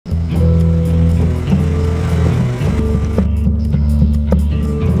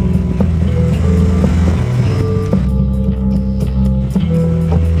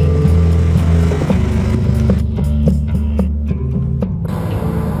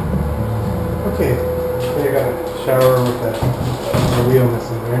Okay, so I got a shower with a wheel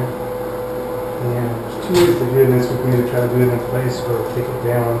missing there. And there's two ways to do this. We can either try to do it in place or take it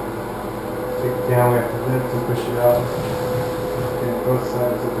down. Take it down, we have to lift and push it out. And both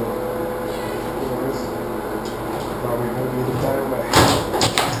sides of the doors. Probably going to be the better way.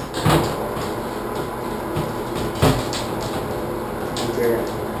 There.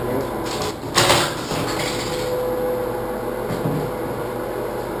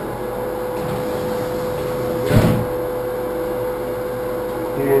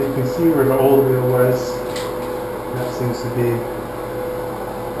 And you can see where the old wheel was. That seems to be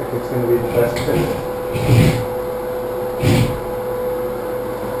like it's going to be the best fit.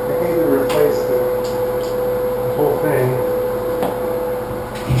 I can either replace the whole thing,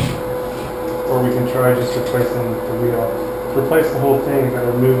 or we can try just replacing the wheel. To replace the whole thing, you've got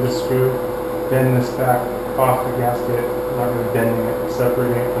to remove the screw, bend this back off the gasket, not really bending it, but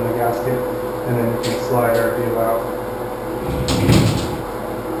separating it from the gasket, and then you can slide our wheel out.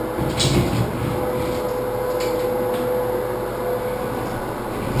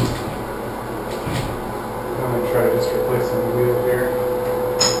 I'm going to try just replacing the wheel here.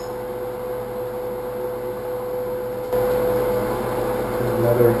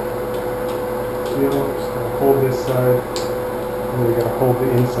 Another wheel, just going to hold this side. And we got to hold the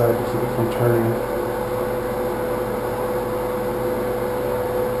inside to keep it from turning.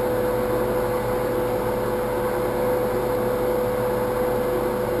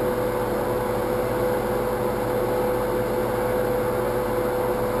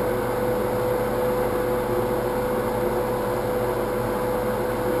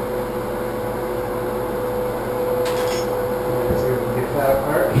 Let's see if we can get that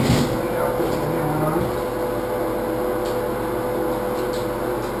apart. Now put the new one on.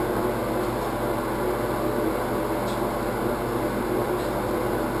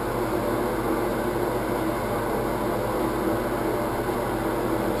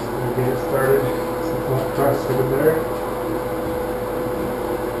 Get it started, some press over there.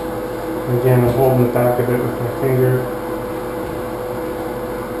 And again, I'm holding the back of it with my finger.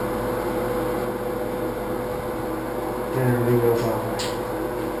 And everything goes on.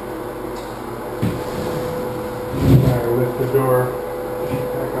 Now I lift the door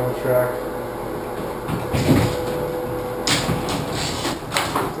back on track.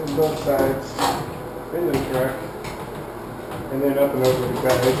 To both sides, into the track. And then up and over the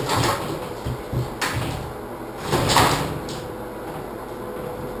guide.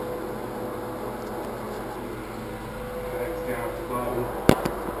 Back down at the bottom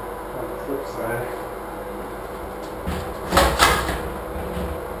on the flip side.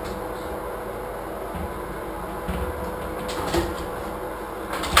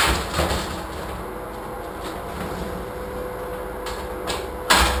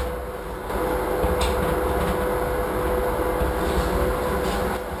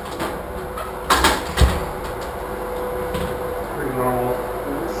 Normal.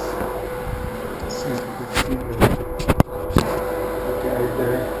 Let's see if we can see the guide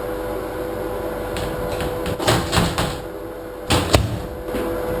there.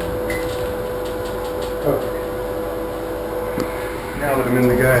 Okay. Now that I'm in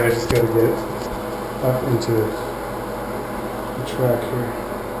the guide, I just got to get up into the track here.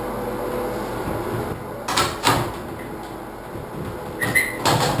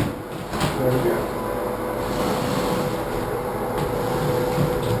 There we go.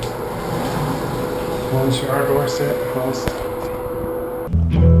 Once your door set, close.